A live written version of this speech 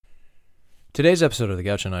Today's episode of the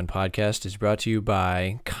Gaucho 9 podcast is brought to you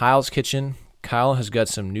by Kyle's Kitchen. Kyle has got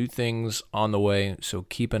some new things on the way, so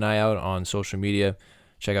keep an eye out on social media.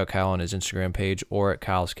 Check out Kyle on his Instagram page or at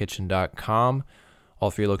kyleskitchen.com.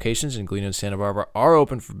 All three locations in Galena and Santa Barbara are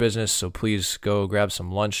open for business, so please go grab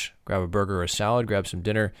some lunch, grab a burger or a salad, grab some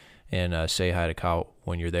dinner, and say hi to Kyle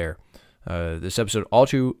when you're there. This episode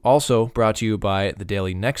also brought to you by the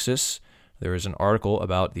Daily Nexus. There is an article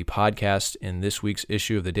about the podcast in this week's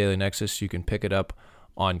issue of the Daily Nexus. You can pick it up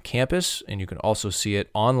on campus, and you can also see it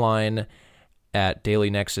online at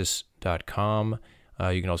dailynexus.com.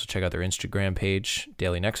 You can also check out their Instagram page,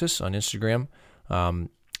 Daily Nexus, on Instagram. I'm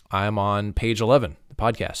on page 11, the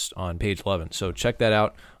podcast on page 11. So check that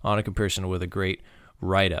out on a comparison with a great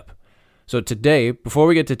write-up. So today, before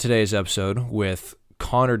we get to today's episode with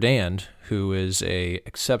Conner Dand, who is a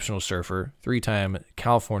exceptional surfer, 3-time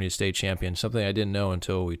California state champion, something I didn't know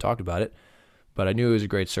until we talked about it, but I knew he was a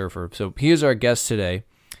great surfer. So he is our guest today,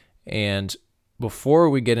 and before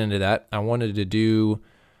we get into that, I wanted to do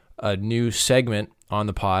a new segment on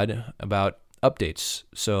the pod about updates.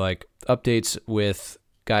 So like updates with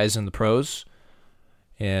guys in the pros,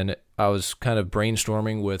 and I was kind of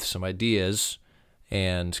brainstorming with some ideas,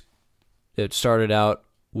 and it started out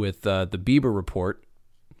with the Bieber Report,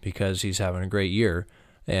 because he's having a great year,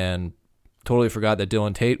 and totally forgot that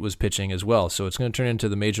Dillon Tate was pitching as well. So it's going to turn into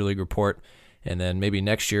the Major League Report, and then maybe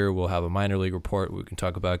next year we'll have a Minor League Report. We can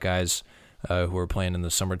talk about guys who are playing in the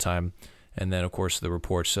summertime, and then, of course, the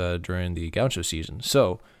reports during the Gaucho season.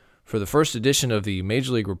 So for the first edition of the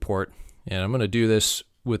Major League Report, and I'm going to do this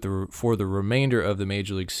for the remainder of the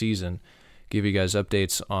Major League season, give you guys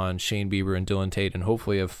updates on Shane Bieber and Dillon Tate, and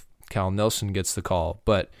hopefully if Cal Nelson gets the call.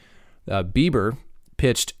 But Bieber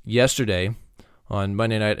pitched yesterday on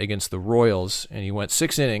Monday night against the Royals, and he went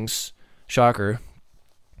 6 innings. Shocker.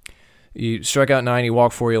 He struck out 9, he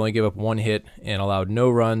walked 4, he only gave up 1 hit and allowed no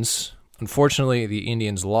runs. Unfortunately, the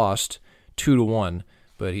Indians lost 2-1,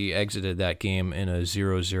 but he exited that game in a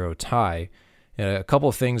 0-0 tie. And a couple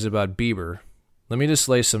of things about Bieber. Let me just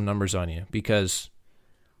lay some numbers on you, because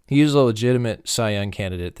he is a legitimate Cy Young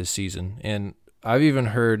candidate this season, and I've even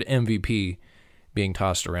heard MVP being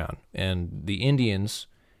tossed around. And the Indians,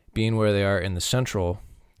 being where they are in the Central,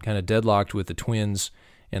 kind of deadlocked with the Twins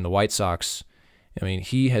and the White Sox, I mean,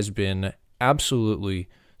 he has been absolutely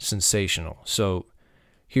sensational. So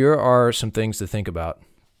here are some things to think about.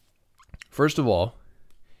 First of all,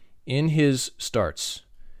 in his starts,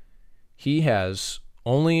 he has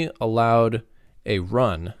only allowed a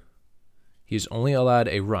run. He's only allowed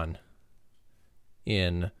a run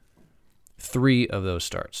in 3 of those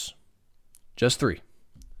starts. Just 3.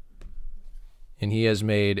 And he has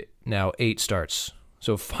made now 8 starts.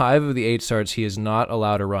 So 5 of the 8 starts, he has not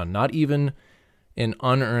allowed a run, not even an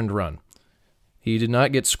unearned run. He did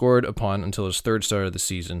not get scored upon until his 3rd start of the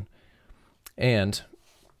season. And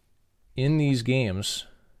in these games,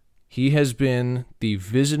 he has been the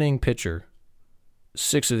visiting pitcher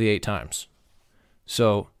 6 of the 8 times.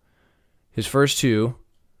 So his first 2,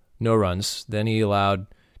 no runs. Then he allowed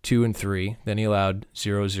 2 and 3. Then he allowed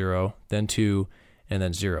 0-0, then 2, and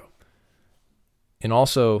then 0. And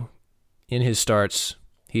also, in his starts,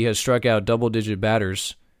 he has struck out double-digit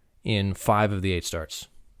batters in 5 of the 8 starts.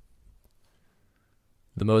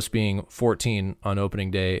 The most being 14 on opening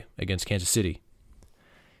day against Kansas City.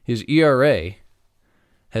 His ERA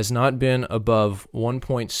has not been above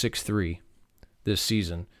 1.63 this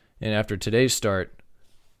season, and after today's start,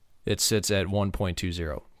 it sits at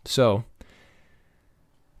 1.20. So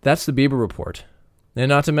that's the Bieber Report. And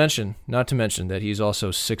not to mention that he's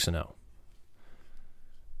also 6-0.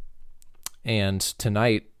 And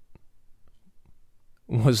tonight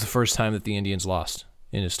was the first time that the Indians lost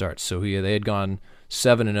in his starts. So they had gone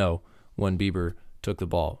 7-0 when Bieber took the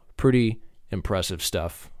ball. Pretty impressive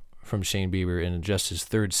stuff from Shane Bieber in just his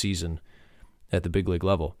 3rd season at the big league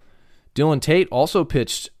level. Dillon Tate also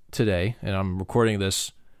pitched today, and I'm recording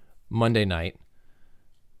this Monday night.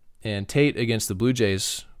 And Tate against the Blue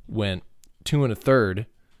Jays went 2 1/3.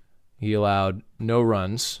 He allowed no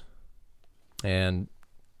runs and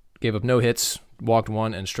gave up no hits, walked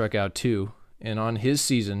 1, and struck out 2. And on his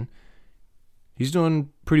season, he's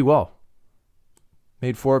doing pretty well.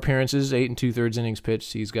 Made 4 appearances, 8 2/3 innings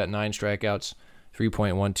pitched. He's got 9 strikeouts,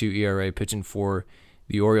 3.12 ERA, pitching for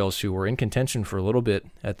the Orioles, who were in contention for a little bit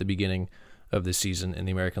at the beginning of the season in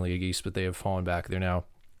the American League East, but they have fallen back. They're now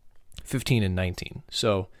 15-19.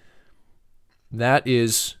 So that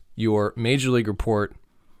is your Major League Report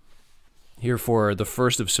here for the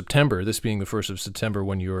 1st of September, this being the 1st of September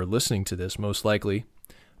when you're listening to this, most likely.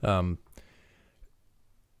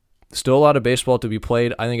 still a lot of baseball to be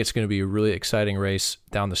played. I think it's going to be a really exciting race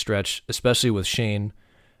down the stretch, especially with Shane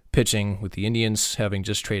pitching with the Indians, having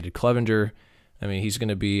just traded Clevenger. I mean, he's going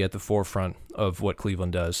to be at the forefront of what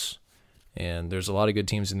Cleveland does. And there's a lot of good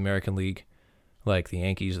teams in the American League, like the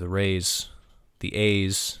Yankees, the Rays, the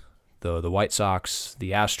A's, the White Sox,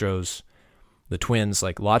 the Astros, the Twins,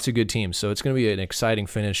 like lots of good teams. So it's going to be an exciting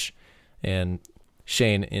finish, and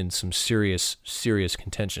Shane in some serious, serious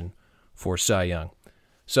contention for Cy Young.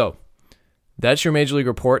 So that's your Major League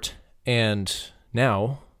Report. And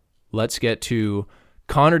now let's get to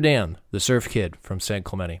Conner Dand, the surf kid from San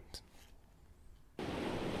Clemente.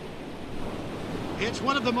 It's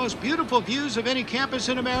one of the most beautiful views of any campus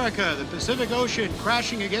in America, the Pacific Ocean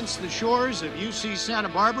crashing against the shores of UC Santa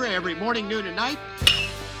Barbara every morning, noon, and night.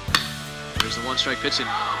 Here's the one-strike pitch, and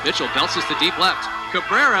Mitchell bounces to deep left.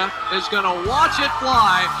 Cabrera is going to watch it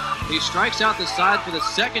fly. He strikes out the side for the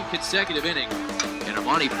second consecutive inning. And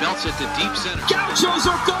Armani belts it to deep center. Gauchos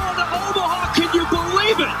are going to Omaha. Can you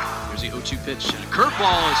believe it? Here's the 0-2 pitch, and a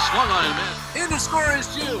curveball is swung on and missed. In to score is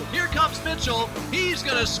Jew. Here comes Mitchell. He's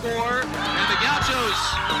going to score. And the Gauchos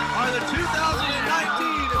are the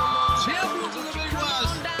 2019 champions of the Big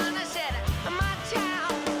West.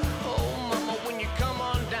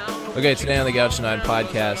 Okay, today on the Gaucho 9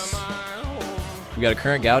 podcast, we got a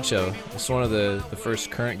current Gaucho. It's one of the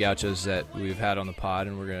first current Gauchos that we've had on the pod,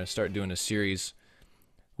 and we're going to start doing a series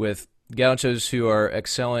with Gauchos who are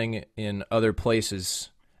excelling in other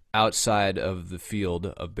places outside of the field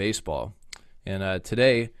of baseball. And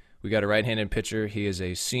today, we got a right-handed pitcher. He is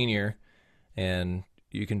a senior, and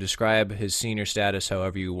you can describe his senior status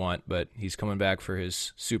however you want, but he's coming back for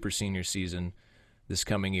his super senior season this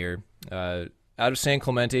coming year. Out of San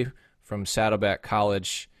Clemente from Saddleback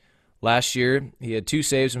College. Last year, he had 2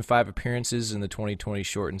 saves and 5 appearances in the 2020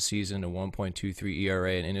 shortened season, a 1.23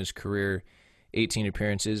 ERA, and in his career, 18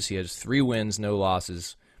 appearances. He has 3 wins, no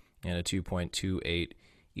losses, and a 2.28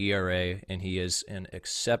 ERA, and he is an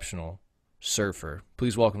exceptional surfer.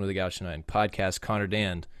 Please welcome to the Gaucho 9 podcast, Conner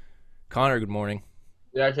Dand. Conner, good morning.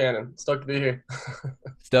 Yeah, Cannon. Stoked to be here.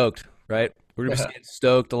 Stoked, right? We're going to be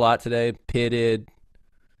stoked a lot today. Pitted,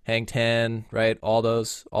 hang 10, right? All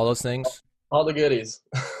those things. All the goodies.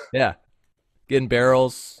 Yeah. Getting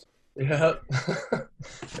barrels. Yeah.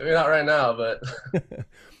 Maybe not right now, but.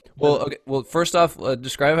 Well, first off,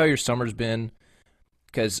 describe how your summer's been,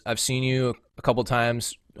 because I've seen you a couple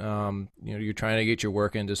times. You're trying to get your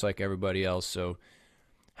work in just like everybody else. So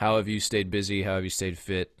how have you stayed busy? How have you stayed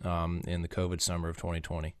fit in the COVID summer of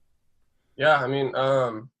 2020? Yeah, I mean,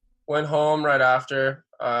 went home right after.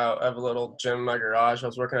 I have a little gym in my garage. I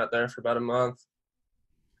was working out there for about a month.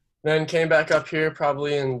 Then came back up here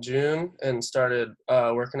probably in June and started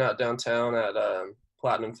working out downtown at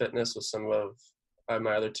Platinum Fitness with some of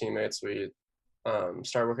my other teammates. We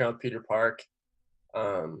started working out with Peter Park.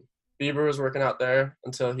 Bieber was working out there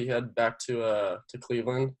until he headed back to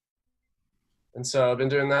Cleveland. And so I've been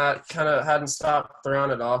doing that. Kind of hadn't stopped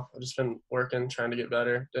around at all. I've just been working, trying to get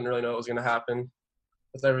better. Didn't really know what was going to happen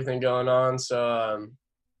with everything going on. So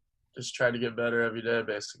just tried to get better every day,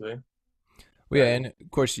 basically. Well, yeah, and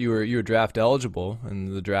of course you were draft eligible,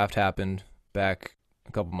 and the draft happened back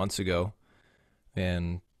a couple months ago,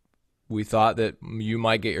 and we thought that you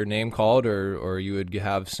might get your name called, or you would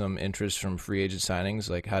have some interest from free agent signings.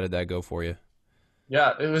 Like, how did that go for you?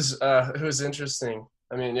 Yeah, it was interesting.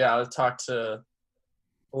 I mean, yeah, I talked to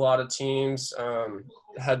a lot of teams.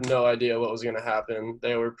 Had no idea what was going to happen.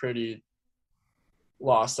 They were pretty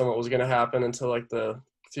lost on what was going to happen until like the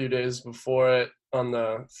few days before it on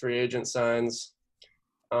the free agent signs.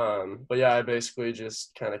 But yeah, I basically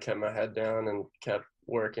just kind of kept my head down and kept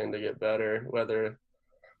working to get better. Whether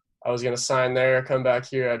I was going to sign there or come back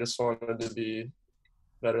here, I just wanted to be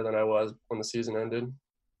better than I was when the season ended.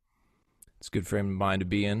 It's a good frame of mind to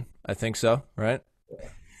be in. I think so, right?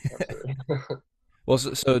 Yeah, absolutely. Well,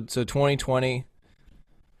 so 2020,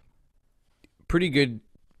 pretty good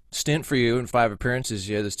stint for you in 5 appearances.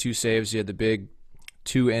 You had those 2 saves. You had the big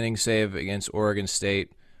 2-inning save against Oregon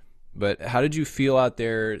State. But how did you feel out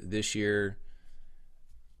there this year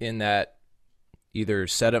in that either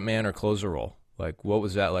setup man or closer role? Like, what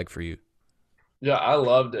was that like for you? Yeah, I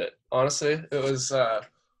loved it. Honestly, it was I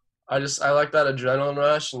like that adrenaline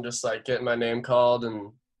rush and just like getting my name called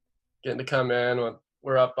and getting to come in when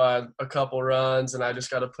we're up by a couple runs and I just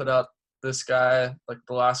got to put out this guy. Like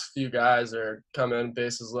the last few guys are come in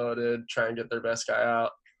bases loaded, try and get their best guy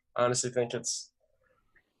out. I honestly think it's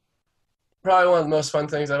probably one of the most fun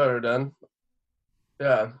things I've ever done.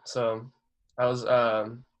 Yeah, so I was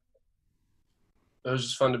it was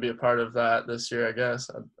just fun to be a part of that this year, I guess.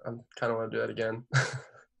 I kind of want to do that again.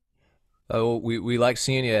 Oh, we like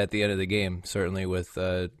seeing you at the end of the game, certainly with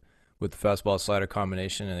the fastball slider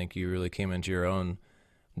combination. I think you really came into your own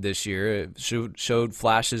this year. It showed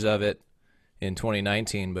flashes of it in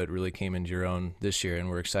 2019, but really came into your own this year, and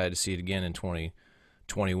we're excited to see it again in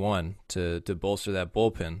 2021 to bolster that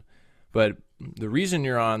bullpen. But the reason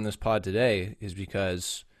you're on this pod today is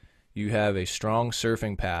because you have a strong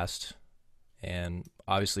surfing past, and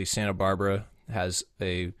obviously Santa Barbara has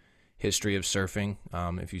a history of surfing.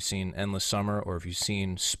 If you've seen Endless Summer, or if you've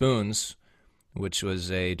seen Spoons, which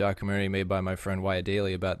was a documentary made by my friend Wyatt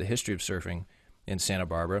Daly about the history of surfing in Santa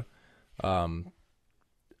Barbara. Once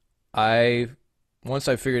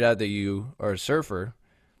I figured out that you are a surfer,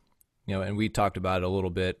 and we talked about it a little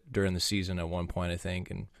bit during the season at one point, I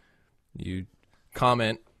think, and you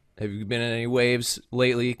comment, have you been in any waves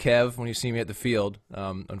lately, Kev, when you see me at the field?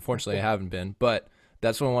 Unfortunately, I haven't been, but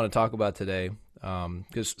that's what I want to talk about today,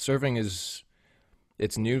 because surfing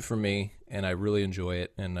it's new for me, and I really enjoy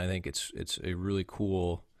it, and I think it's a really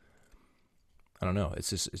cool, I don't know, it's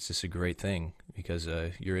just a great thing, because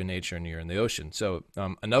you're in nature and you're in the ocean. So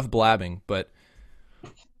enough blabbing, but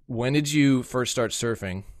when did you first start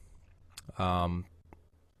surfing,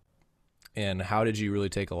 and how did you really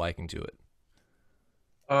take a liking to it?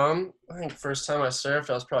 I think first time I surfed,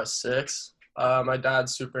 I was probably 6. My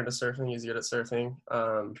dad's super into surfing. He's good at surfing.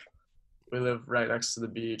 We live right next to the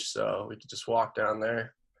beach, so we could just walk down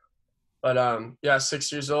there. But yeah,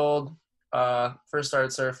 6 years old. First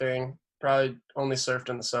started surfing. Probably only surfed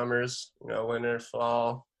in the summers. Winter,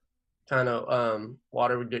 fall. Kind of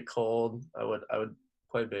water would get cold. I would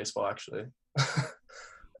play baseball actually.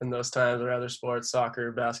 In those times, or other sports,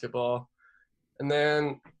 soccer, basketball, and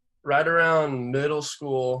then right around middle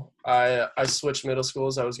school, I switched middle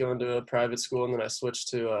schools. I was going to a private school, and then I switched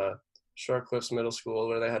to Short Cliffs Middle School,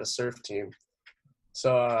 where they had a surf team.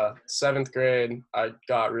 So 7th grade, I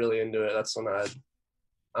got really into it. That's when I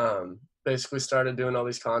basically started doing all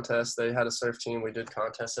these contests. They had a surf team. We did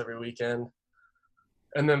contests every weekend.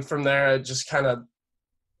 And then from there, I just kind of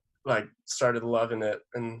started loving it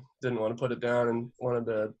and didn't want to put it down, and wanted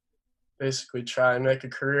to basically try and make a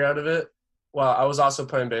career out of it. Well, I was also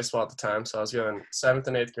playing baseball at the time, so I was going 7th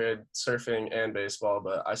and 8th grade surfing and baseball,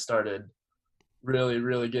 but I started really,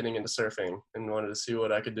 really getting into surfing and wanted to see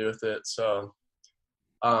what I could do with it. So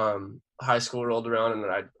high school rolled around, and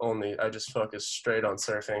I just focused straight on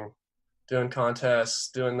surfing, doing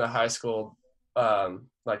contests, doing the high school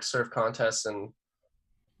surf contests and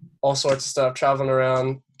all sorts of stuff, traveling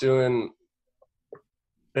around, doing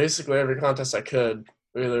basically every contest I could,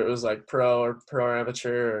 whether it was pro or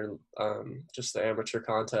amateur, or just the amateur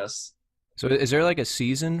contests. So is there a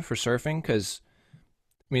season for surfing? Because,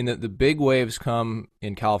 I mean, the big waves come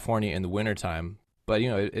in California in the wintertime, but,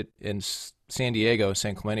 in San Diego,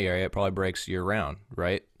 San Clemente area, it probably breaks year-round,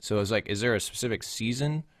 right? So it's is there a specific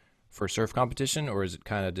season for surf competition, or is it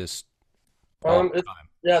kind of just all the time?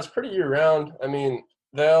 Yeah, it's pretty year-round. I mean,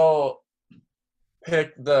 they'll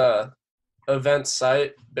pick the event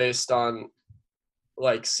site based on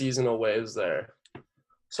seasonal waves there.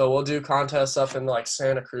 So we'll do contests up in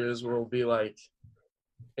Santa Cruz, where we'll be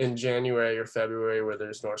in January or February, where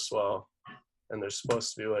there's north swell and there's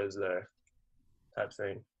supposed to be waves there, type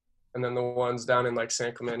thing. And then the ones down in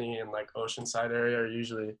San Clemente and Oceanside area are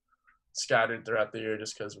usually scattered throughout the year,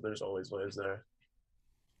 just because there's always waves there.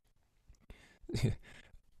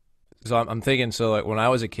 So I'm thinking, when I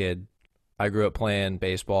was a kid, I grew up playing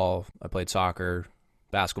baseball. I played soccer,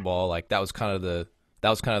 basketball. That was kind of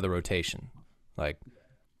the rotation.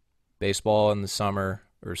 Baseball in the summer,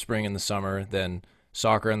 or spring in the summer, then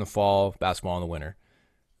soccer in the fall, basketball in the winter.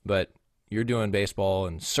 But you're doing baseball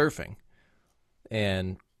and surfing,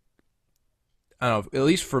 and I don't know. At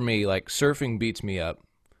least for me, surfing beats me up.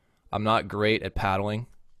 I'm not great at paddling.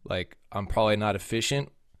 I'm probably not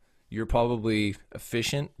efficient. You're probably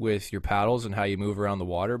efficient with your paddles and how you move around the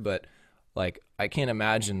water, but I can't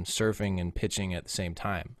imagine surfing and pitching at the same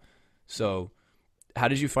time. So how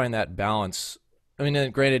did you find that balance? I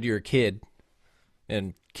mean, granted, you're a kid,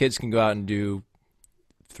 and kids can go out and do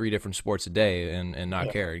 3 different sports a day and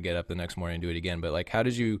not care, and get up the next morning and do it again. But how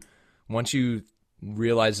did you, once you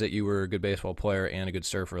realized that you were a good baseball player and a good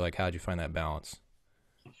surfer, how did you find that balance?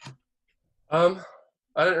 I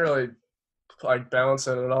didn't really balance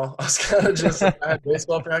it at all. I was kind of just, I had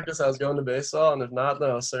baseball practice, I was going to baseball, and if not,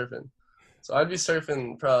 then I was surfing. So I'd be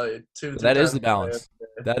surfing probably 2 to 3 That times is the balance.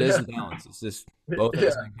 That is the balance. It's just both at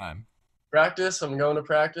the same time. Practice, I'm going to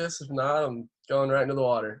practice. If not, I'm going right into the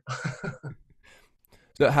water.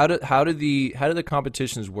 So how do the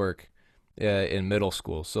competitions work in middle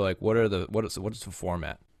school? So what is the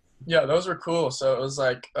format? Yeah, those were cool. So it was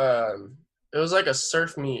a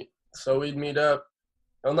surf meet So we'd meet up,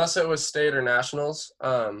 unless it was state or nationals.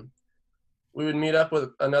 We would meet up with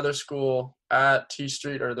another school at T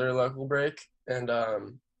Street or their local break, and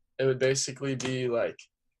it would basically be like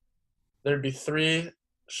there'd be 3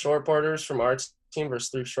 shortboarders from our team versus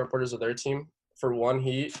 3 shortboarders of their team for one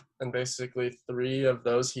heat, and basically 3 of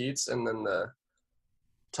those heats, and then the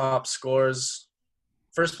top scores.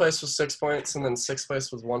 First place was 6 points, and then 6th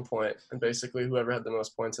place was 1 point, and basically whoever had the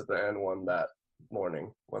most points at the end won that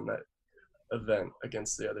event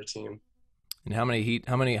against the other team. And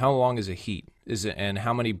how long is a heat? And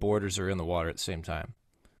how many boarders are in the water at the same time?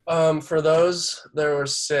 For those, there were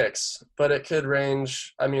 6, but it could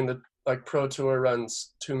range. I mean, the Pro Tour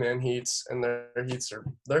runs 2-man heats, and their heats are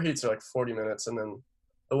like 40 minutes, and then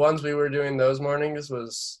the ones we were doing those mornings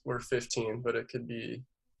were 15, but it could be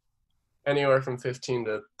anywhere from 15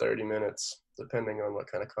 to 30 minutes, depending on what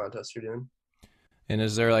kind of contest you're doing. And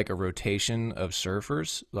is there like a rotation of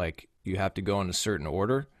surfers? Like you have to go in a certain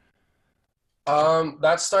order?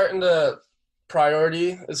 That's starting to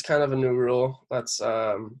priority is kind of a new rule that's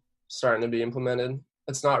starting to be implemented.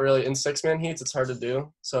 It's not really in 6-man heats. It's hard to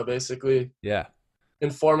do. So basically, yeah, in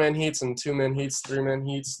 4-man heats and 2-man heats, 3-man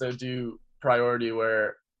heats, they do priority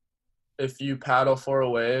where if you paddle for a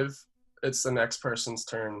wave, it's the next person's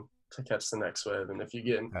turn to catch the next wave. And if you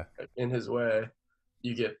get in his way,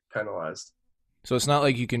 you get penalized. So it's not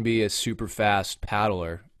like you can be a super fast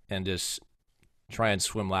paddler and just try and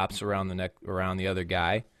swim laps around the other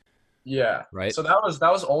guy. Yeah. Right. So that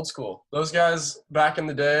was old school. Those guys back in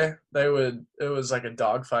the day, it was like a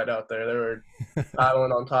dogfight out there. They were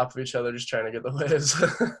paddling on top of each other, just trying to get the waves.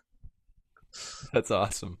 That's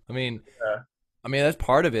awesome. I mean, that's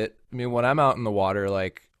part of it. I mean, when I'm out in the water,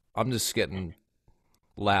 like I'm just getting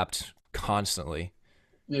lapped constantly.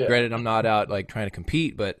 Yeah. Granted, I'm not out like trying to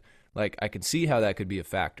compete, but like I could see how that could be a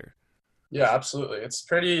factor. Yeah, absolutely.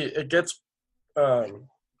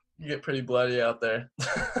 You get pretty bloody out there.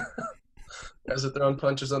 Guys are throwing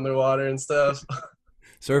punches underwater and stuff.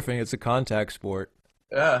 Surfing, it's a contact sport.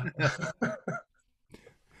 Yeah.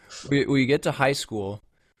 We get to high school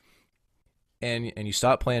and you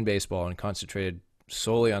stop playing baseball and concentrated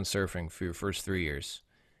solely on surfing for your first 3 years.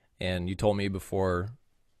 And you told me before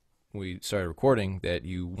we started recording that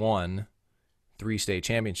you won 3 state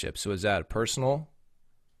championships. So is that a personal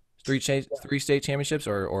 3 state championships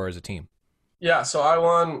or as a team? Yeah, so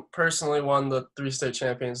I personally won the 3 state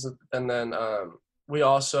champions, and then we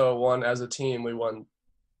also won as a team. We won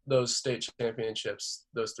those state championships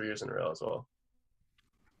those 3 years in a row as well,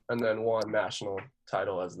 and then won national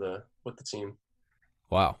title with the team.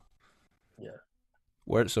 Wow. Yeah.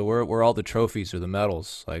 Where all the trophies or the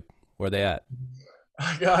medals? Like where are they at?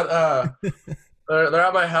 I got they're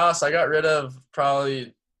at my house. I got rid of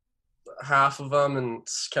probably half of them and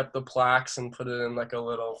kept the plaques and put it in like a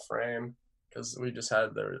little frame. Because we just had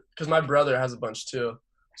because my brother has a bunch too,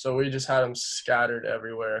 so we just had them scattered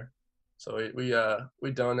everywhere. So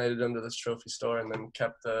we donated them to this trophy store and then we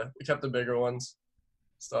kept the bigger ones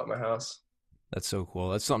still at my house. That's so cool.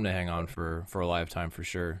 That's something to hang on for a lifetime for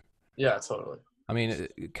sure. Yeah, totally. I mean,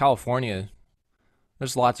 California,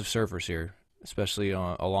 there's lots of surfers here, especially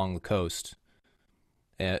along the coast.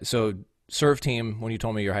 So surf team, when you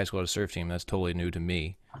told me your high school had a surf team, that's totally new to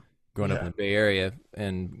me. Growing up in the Bay Area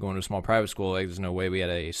and going to a small private school, like, there's no way we had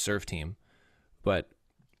a surf team. But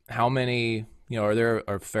how many, are there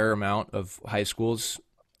a fair amount of high schools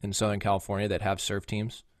in Southern California that have surf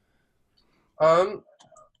teams?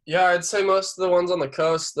 Yeah, I'd say most of the ones on the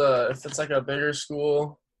coast, if it's like a bigger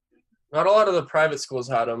school, not a lot of the private schools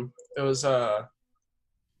had them. It was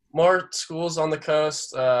more schools on the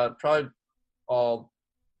coast, probably all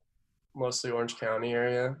mostly Orange County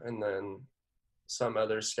area, and then some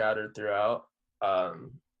others scattered throughout,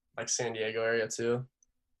 like San Diego area too.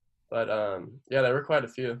 But yeah, there were quite a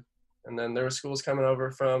few. And then there were schools coming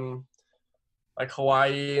over from like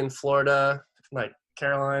Hawaii and Florida, like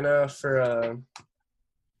Carolina for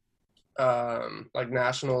like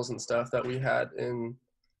nationals and stuff that we had it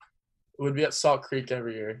would be at Salt Creek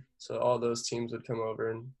every year. So all those teams would come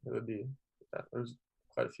over and there was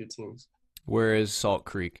quite a few teams. Where is Salt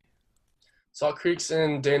Creek? Salt Creek's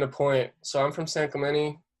in Dana Point. So I'm from San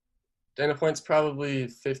Clemente. Dana Point's probably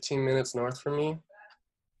 15 minutes north from me.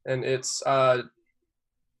 And it's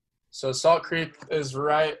so Salt Creek is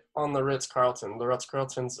right on the Ritz-Carlton. The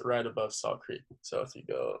Ritz-Carlton's right above Salt Creek. So if you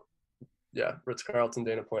go, Ritz-Carlton,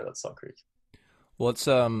 Dana Point, that's Salt Creek. Well, let's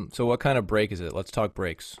so what kind of break is it? Let's talk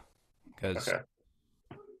breaks. Because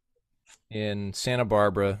in Santa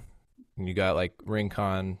Barbara, you got like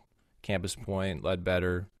Rincon, Campus Point,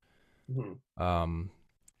 Ledbetter,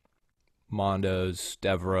 Mondo's,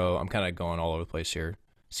 Devereaux. I'm kind of going all over the place here.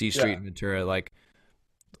 C Street and Ventura, like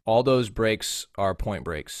all those breaks are point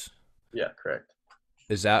breaks. Yeah, correct.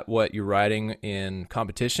 Is that what you're riding in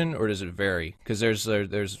competition, or does it vary? Because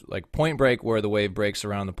there's like point break where the wave breaks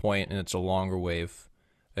around the point and it's a longer wave,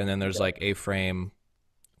 and then there's like A-frame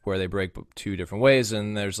where they break two different ways,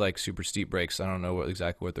 and there's like super steep breaks. I don't know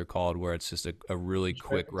exactly what they're called, where it's just a really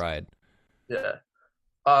quick ride. Yeah.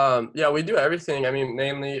 Yeah, we do everything. I mean,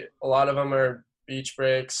 mainly a lot of them are beach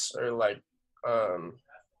breaks or like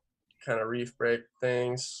kind of reef break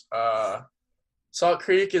things. Salt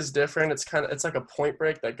Creek is different. It's like a point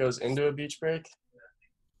break that goes into a beach break,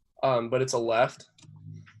 but it's a left.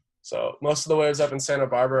 So most of the waves up in Santa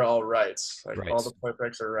Barbara are all rights. Like all the point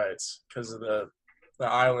breaks are rights because of the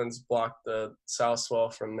islands block the south swell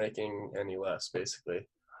from making any lefts, basically.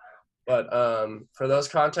 But for those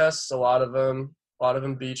contests, a lot of them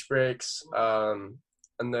beach breaks, and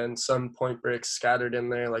then some point breaks scattered in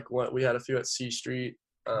there. Like we had a few at C Street.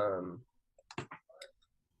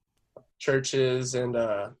 Churches and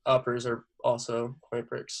uppers are also point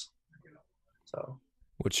breaks. So,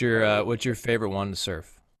 what's your favorite one to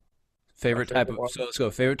surf? Favorite type of so let's go.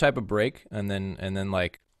 Favorite type of break, and then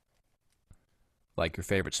like your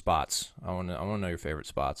favorite spots. I want to know your favorite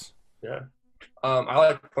spots. Yeah. I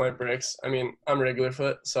like point breaks. I mean, I'm regular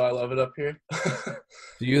foot, so I love it up here.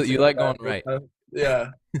 you like going right?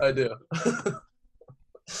 Yeah, I do.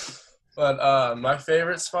 But my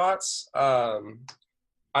favorite spots,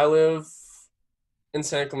 I live in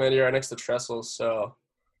San Clemente right next to Trestles, so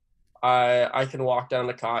I can walk down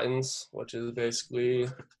to Cottons, which is basically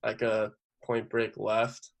like a point break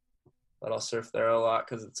left. But I'll surf there a lot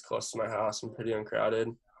because it's close to my house and pretty uncrowded.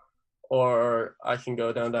 Or I can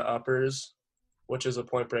go down to Uppers, which is a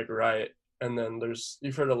point break right. And then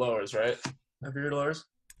you've heard of Lowers, right? Have you heard of Lowers?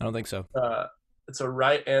 I don't think so. It's a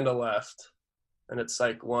right and a left. And it's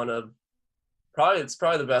like it's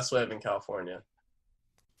probably the best wave in California.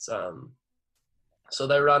 It's, so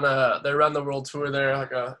they run the world tour there,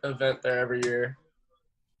 like a event there every year.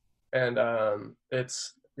 And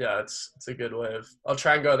it's a good wave. I'll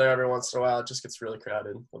try and go there every once in a while. It just gets really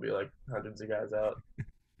crowded. There'll be like hundreds of guys out.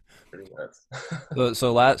 Pretty nuts.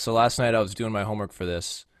 So last night I was doing my homework for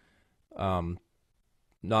this,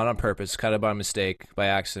 not on purpose, kind of by mistake, by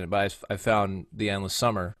accident. But I found The Endless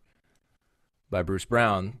Summer by Bruce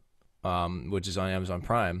Brown, which is on Amazon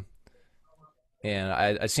Prime, and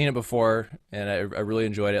I'd seen it before, and I really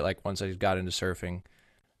enjoyed it. Like once I got into surfing,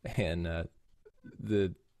 and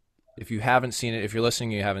if you haven't seen it, if you're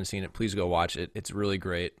listening, and you haven't seen it, please go watch it. It's really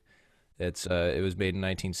great. It was made in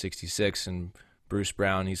 1966, and Bruce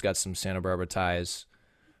Brown, he's got some Santa Barbara ties.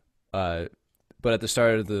 But at the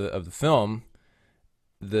start of the film,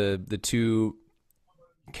 the two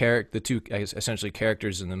I guess, essentially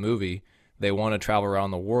characters in the movie, they want to travel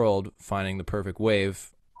around the world finding the perfect wave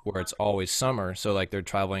where it's always summer. So like they're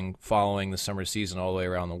traveling, following the summer season all the way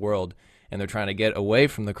around the world, and they're trying to get away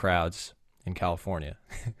from the crowds in California.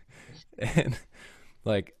 And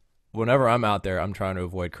like whenever I'm out there, I'm trying to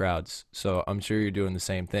avoid crowds. So I'm sure you're doing the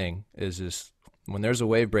same thing. Is just when there's a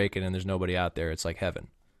wave breaking and there's nobody out there, it's like heaven.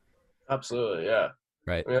 Absolutely, yeah.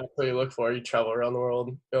 Right. I mean, that's what you look for. You travel around the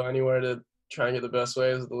world, go anywhere to try and get the best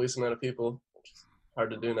waves with the least amount of people, which is hard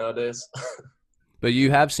to do nowadays. But you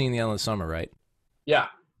have seen The Endless Summer, right? Yeah,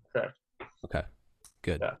 correct. Okay,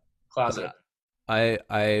 good. Yeah, classic.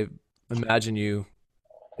 I imagine you,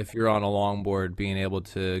 if you're on a longboard, being able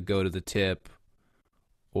to go to the tip,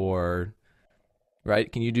 or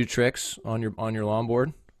right? Can you do tricks on your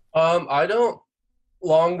longboard? I don't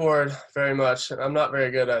longboard very much. I'm not very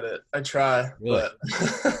good at it. I try, really?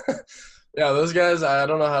 But yeah, those guys, I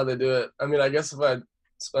don't know how they do it. I mean, I guess if I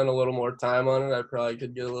spend a little more time on it, I probably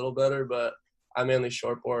could get a little better, but I mainly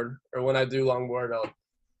shortboard. Or when I do longboard, I'll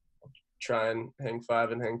try and hang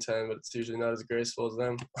 5 and hang 10, but it's usually not as graceful as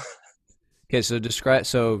them. Okay, so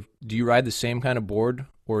do you ride the same kind of board,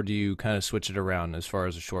 or do you kind of switch it around as far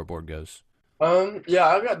as the shortboard goes? Yeah,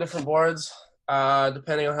 I've got different boards.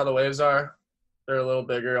 Depending on how the waves are. They're a little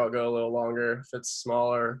bigger, I'll go a little longer. If it's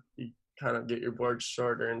smaller, you kind of get your board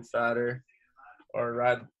shorter and fatter. Or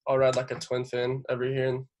I'll ride like a twin fin every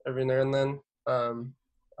now and then.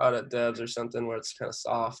 Out at Debs or something where it's kind of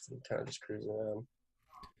soft and kind of just cruising around.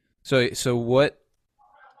 So as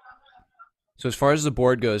far as the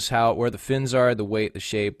board goes, where the fins are, the weight, the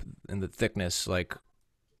shape, and the thickness, like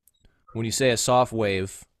when you say a soft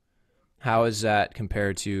wave, how is that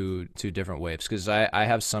compared to different waves? Because I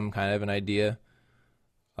have some kind of an idea,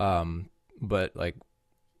 but like,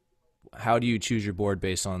 how do you choose your board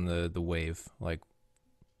based on the wave? Like,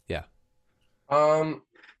 yeah.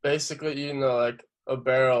 Basically, like a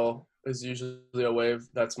barrel is usually a wave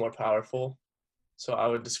that's more powerful. So I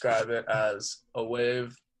would describe it as a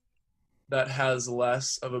wave that has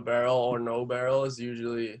less of a barrel or no barrel is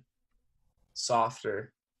usually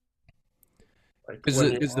softer. Like Is when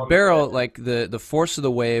the you're is the on barrel wave. like the force of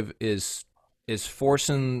the wave is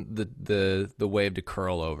forcing the wave to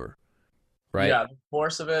curl over, right? Yeah, the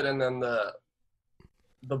force of it, and then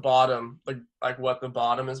the bottom, like what the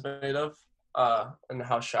bottom is made of, and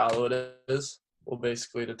how shallow it is, will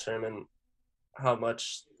basically determine how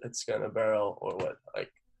much it's gonna barrel or what, like,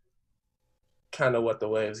 kind of what the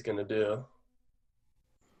wave's gonna do.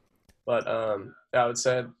 But yeah, I would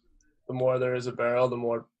say the more there is a barrel, the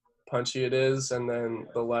more punchy it is, and then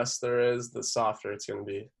the less there is, the softer it's gonna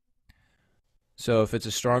be. So if it's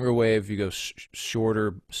a stronger wave, you go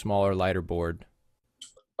shorter, smaller, lighter board.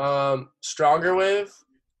 Stronger wave,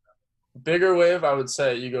 bigger wave, I would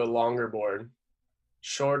say you go longer board.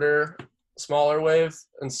 Shorter, smaller wave,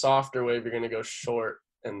 and softer wave, you're gonna go short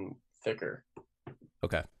and thicker.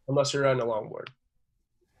 Okay. Unless you're running a long board.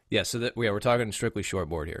 Yeah. So that we're talking strictly short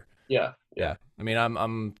board here. Yeah. I mean, I've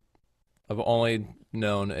only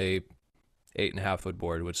known a 8.5 foot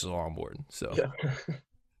board, which is a long board. So Yeah.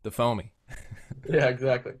 the foamy. Yeah,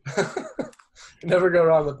 exactly. Never go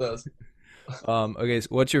wrong with those. Okay. So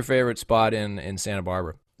what's your favorite spot in Santa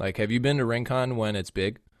Barbara? Like, have you been to Rincon when it's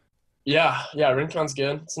big? Yeah, Rincon's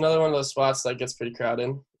good. It's another one of those spots that gets pretty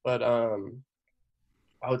crowded, but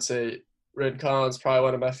I would say Rincon's probably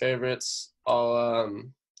one of my favorites. I'll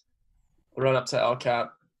run up to El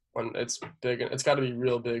Cap when it's big. It's got to be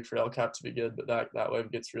real big for El Cap to be good, but that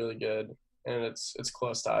wave gets really good, and it's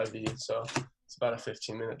close to Ivy, so it's about a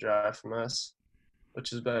 15-minute drive from us,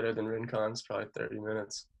 which is better than Rincon's, probably 30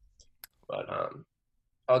 minutes. But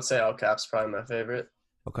I would say El Cap's probably my favorite.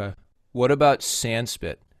 Okay. What about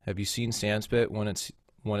Sandspit? Have you seen Sandspit when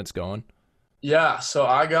it's going? Yeah, so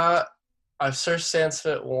I've searched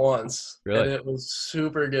Sandspit once, Really? and it was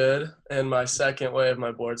super good. And my second wave,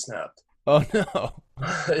 my board snapped. Oh no.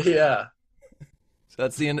 Yeah, So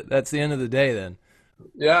that's the end. That's the end of the day then.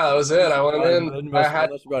 yeah, that was it. I went in.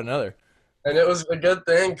 Unless you brought another. And it was a good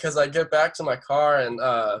thing because I get back to my car and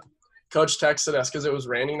coach texted us because it was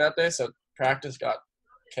raining that day, so practice got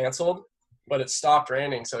canceled. But it stopped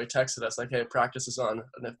raining, so he texted us like, "Hey, practice is on."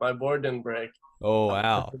 And if my board didn't break, Oh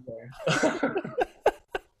wow.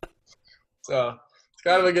 so it's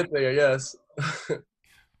kind of a good thing, I guess.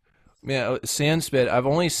 Yeah, Sandspit. I've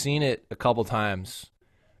only seen it a couple times.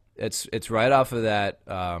 It's right off of that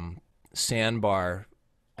sandbar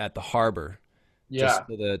at the harbor, Yeah,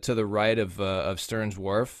 just to the right of Stearns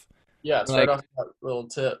Wharf. yeah, it's Like, right off that little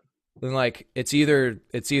tip. then like it's either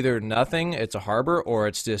nothing, it's a harbor, or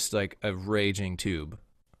it's just like a raging tube.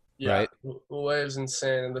 Yeah, Right. the wave's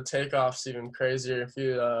insane, and the takeoff's even crazier. If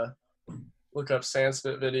you look up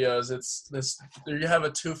Sandspit videos, it's this. You have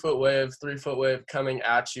a 2-foot wave, 3-foot wave coming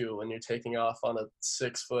at you when you're taking off on a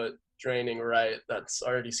 6-foot draining right. That's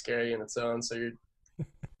already scary in its own. So you're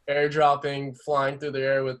airdropping, flying through the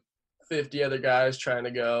air with 50 other guys trying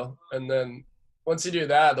to go, and then once you do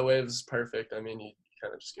that, the wave is perfect. I mean, you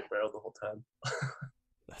kind of just get barreled the whole time.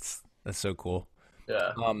 That's so cool.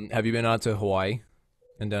 Yeah. Have you been out to Hawaii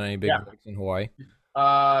and done any big Yeah. breaks in Hawaii?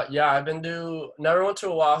 Yeah, never went to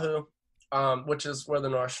Oahu, which is where the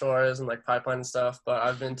North Shore is and like Pipeline and stuff. But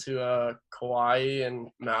I've been to Kauai and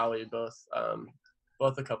Maui both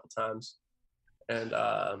a couple times, and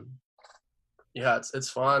yeah, it's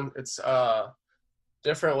fun. It's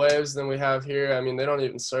different waves than we have here. I mean, they don't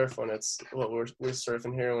even surf when it's what we're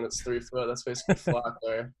surfing here when it's 3 foot. That's basically flat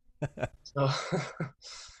there. So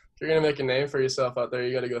if you're gonna make a name for yourself out there,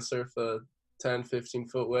 you got to go surf the 10,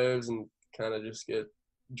 15-foot waves and kind of just get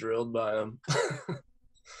drilled by them,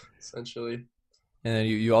 essentially. And then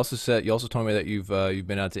you also told me that you've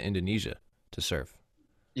been out to Indonesia to surf.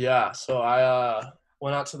 Yeah, so I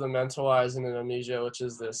went out to the Mentawais in Indonesia, which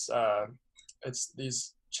is this it's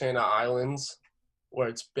these chain of islands where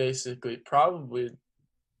it's basically probably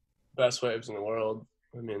best waves in the world.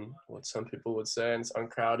 I mean, what some people would say, and it's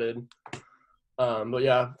uncrowded. But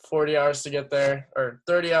yeah, 40 hours to get there, or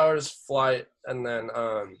 30 hours flight, and then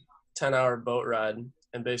 10-hour boat ride.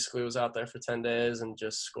 And basically was out there for 10 days and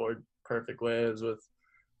just scored perfect waves with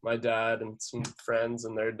my dad and some friends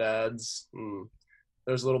and their dads. And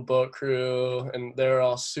there's a little boat crew, and they were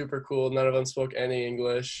all super cool. None of them spoke any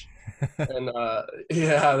English. And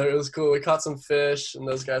yeah, it was cool. We caught some fish, and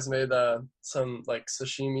those guys made some like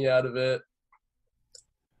sashimi out of it.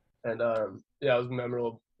 And yeah, it was a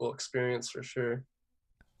memorable experience for sure.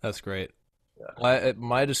 That's great. Yeah. Well,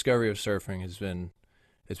 my discovery of surfing has been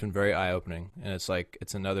very eye-opening, and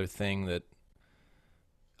it's another thing that,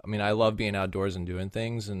 I mean, I love being outdoors and doing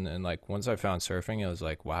things, and like once I found surfing, it was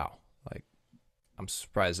like, wow, like I'm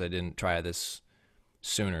surprised I didn't try this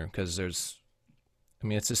sooner, because it's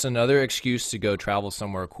just another excuse to go travel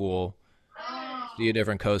somewhere cool, see a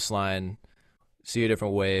different coastline, see a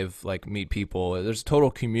different wave, like meet people. There's a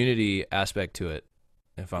total community aspect to it,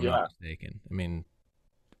 if I'm not mistaken. I mean,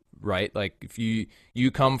 right? Like if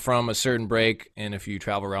you come from a certain break, and if you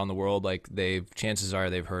travel around the world, like chances are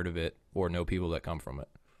they've heard of it or know people that come from it.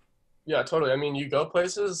 Yeah, totally. I mean, you go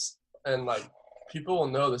places and like people will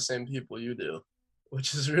know the same people you do,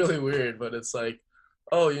 which is really weird, but it's like,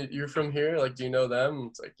 oh, you're from here? Like, do you know them?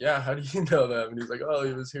 It's like, yeah, how do you know them? And he's like, oh,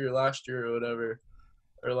 he was here last year or whatever.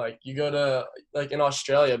 Or like you go to, like in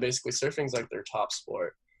Australia, basically surfing's like their top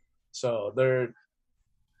sport. So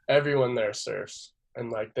everyone there surfs,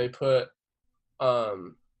 and like they put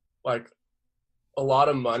like a lot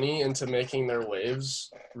of money into making their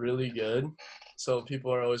waves really good. So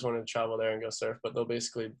people are always wanting to travel there and go surf, but they'll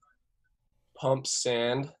basically pump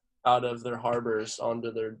sand out of their harbors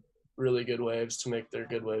onto their really good waves to make their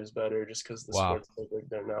good waves better, just because the sport's so big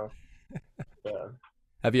there now. Yeah.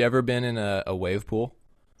 Have you ever been in a wave pool,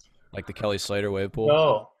 like the Kelly Slater wave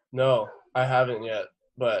pool? No, I haven't yet.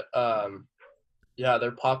 But yeah,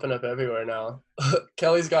 they're popping up everywhere now.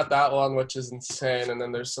 Kelly's got that one, which is insane, and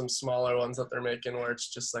then there's some smaller ones that they're making where it's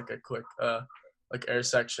just like a quick like air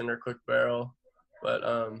section or quick barrel. But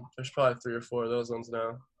there's probably 3 or 4 of those ones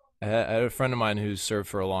now. I had a friend of mine who's surfed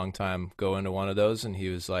for a long time go into one of those, and he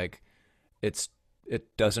was like, it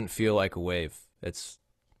doesn't feel like a wave. It's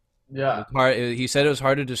hard. He said it was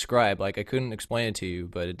hard to describe. Like, I couldn't explain it to you,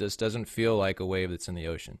 but it just doesn't feel like a wave that's in the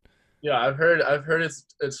ocean. Yeah, I've heard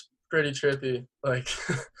it's pretty trippy. Like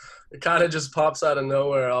it kind of just pops out of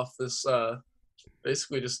nowhere off this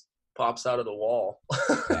basically just pops out of the wall.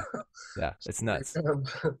 Yeah, it's nuts.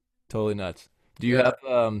 Totally nuts. Do you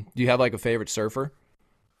have like a favorite surfer?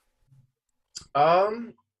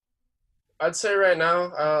 I'd say right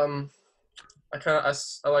now, I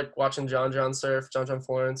like watching John surf, John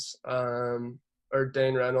Florence, or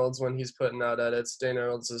Dane Reynolds when he's putting out edits. Dane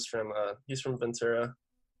Reynolds is he's from Ventura.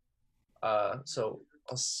 So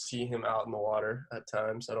I'll see him out in the water at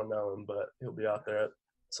times. I don't know him, but he'll be out there at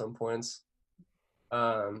some points.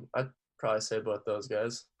 I'd probably say both those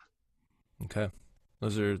guys. Okay.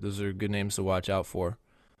 Those are good names to watch out for.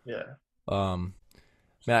 Yeah.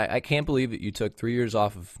 Man, I can't believe that you took 3 years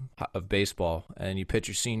off of baseball and you pitched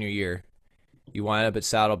your senior year. You wind up at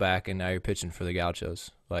Saddleback, and now you're pitching for the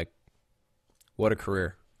Gauchos. Like, what a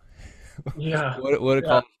career! Yeah. what a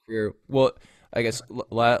college career. Well, I guess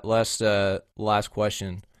last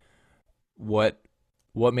question. What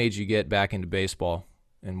made you get back into baseball,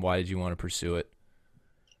 and why did you want to pursue it?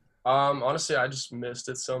 Honestly, I just missed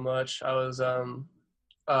it so much. I was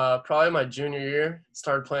probably my junior year,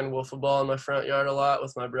 started playing wiffle ball in my front yard a lot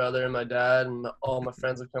with my brother and my dad, and all my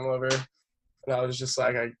friends would come over. And I was just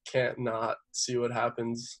like, I can't not see what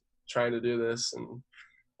happens trying to do this. And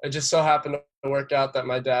it just so happened to work out that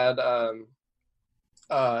my dad's a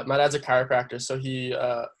chiropractor. So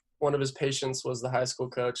one of his patients was the high school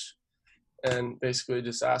coach, and basically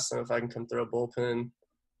just asked him if I can come throw a bullpen.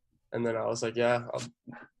 And then I was like, yeah, I'd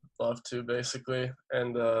love to, basically.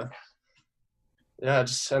 And yeah, it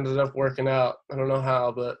just ended up working out. I don't know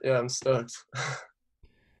how, but yeah, I'm stoked.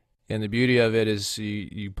 And the beauty of it is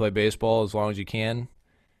you play baseball as long as you can,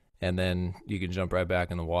 and then you can jump right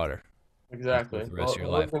back in the water. Exactly. For the rest of your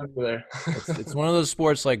life. There. It's one of those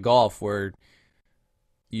sports like golf where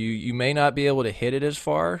you may not be able to hit it as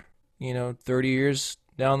far, 30 years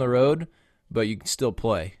down the road, but you can still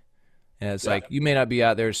play. And it's like you may not be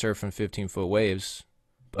out there surfing 15-foot waves,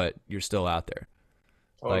 but you're still out there.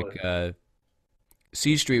 Totally. Like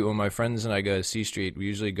C Street, when my friends and I go to C Street, we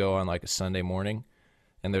usually go on like a Sunday morning,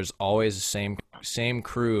 and there's always the same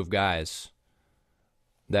crew of guys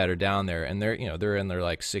that are down there, and they're in their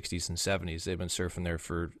like 60s and 70s. They've been surfing there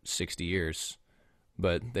for 60 years,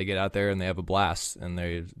 but they get out there and they have a blast, and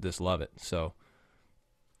they just love it. So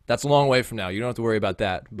that's a long way from now. You don't have to worry about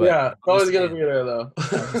that. But yeah, it's always gonna be there though.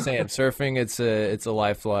 I'm saying surfing, it's a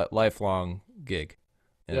lifelong gig.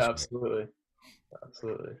 Yeah, absolutely.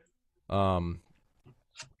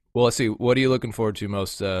 Well, let's see. What are you looking forward to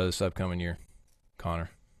most this upcoming year, Connor?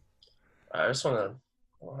 I just want to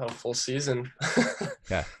have a full season.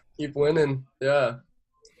 Yeah. Keep winning. Yeah.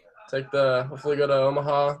 Hopefully go to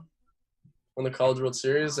Omaha, win the College World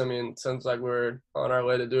Series. I mean, it seems like we're on our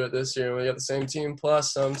way to do it this year, and we got the same team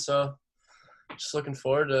plus some. So just looking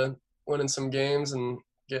forward to winning some games and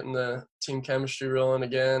getting the team chemistry rolling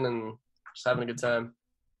again and just having a good time.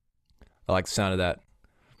 I like the sound of that.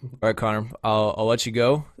 All right, Connor, I'll let you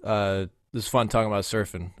go. This is fun talking about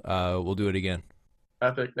surfing. We'll do it again.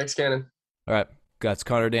 Epic. Next cannon. All right. That's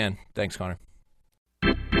Conner Dand. Thanks, Connor.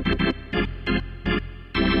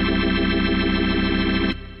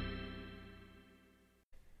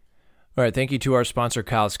 All right, thank you to our sponsor,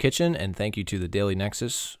 Kyle's Kitchen, and thank you to the Daily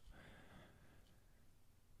Nexus.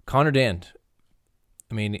 Conner Dand,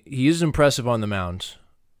 I mean, he is impressive on the mound,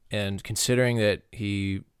 and considering that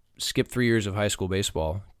he skipped 3 years of high school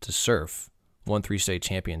baseball to surf, won 3 state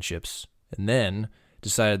championships, and then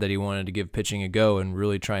decided that he wanted to give pitching a go and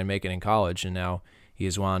really try and make it in college, and now he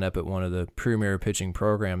has wound up at one of the premier pitching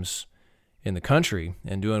programs in the country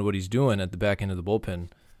and doing what he's doing at the back end of the bullpen.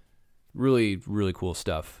 Really, really cool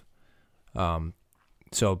stuff.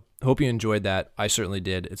 So hope you enjoyed that. I certainly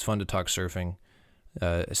did. It's fun to talk surfing,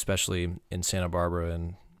 especially in Santa Barbara,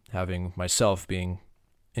 and having myself being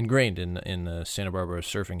ingrained in Santa Barbara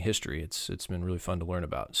surfing history. It's been really fun to learn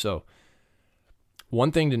about. So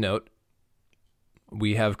one thing to note,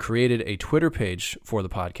 we have created a Twitter page for the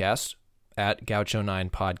podcast at Gaucho9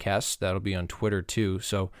 Podcast. That'll be on Twitter too.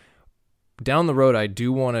 So down the road, I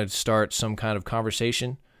do want to start some kind of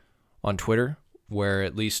conversation on Twitter where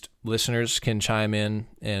at least listeners can chime in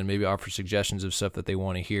and maybe offer suggestions of stuff that they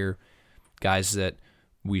want to hear, guys that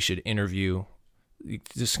we should interview,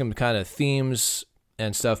 just some kind of themes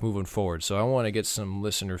and stuff moving forward. So I want to get some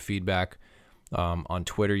listener feedback on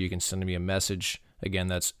Twitter. You can send me a message. Again,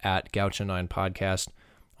 that's at Gaucho9 Podcast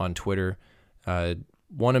on Twitter.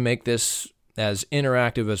 Want to make this as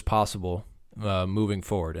interactive as possible moving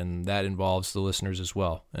forward, and that involves the listeners as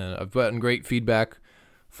well. And I've gotten great feedback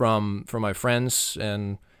from my friends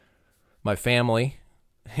and my family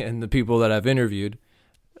and the people that I've interviewed,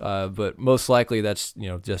 but most likely that's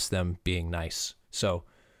just them being nice. So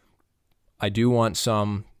I do want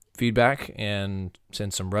some feedback and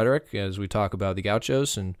send some rhetoric as we talk about the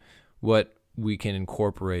Gauchos and what we can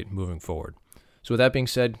incorporate moving forward. So with that being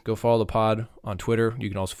said, go follow the pod on Twitter. You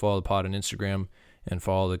can also follow the pod on Instagram and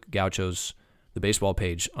follow the Gauchos, the baseball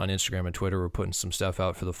page on Instagram and Twitter. We're putting some stuff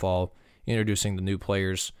out for the fall, introducing the new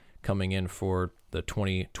players coming in for the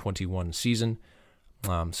 2021 season.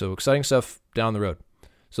 So exciting stuff down the road.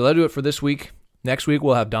 So that'll do it for this week. Next week,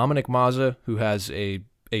 we'll have Dominic Mazza, who has a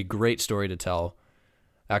great story to tell,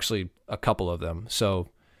 actually a couple of them. So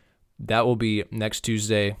that will be next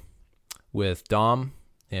Tuesday with Dom.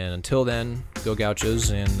 And until then, go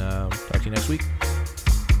Gauchos, and talk to you next week.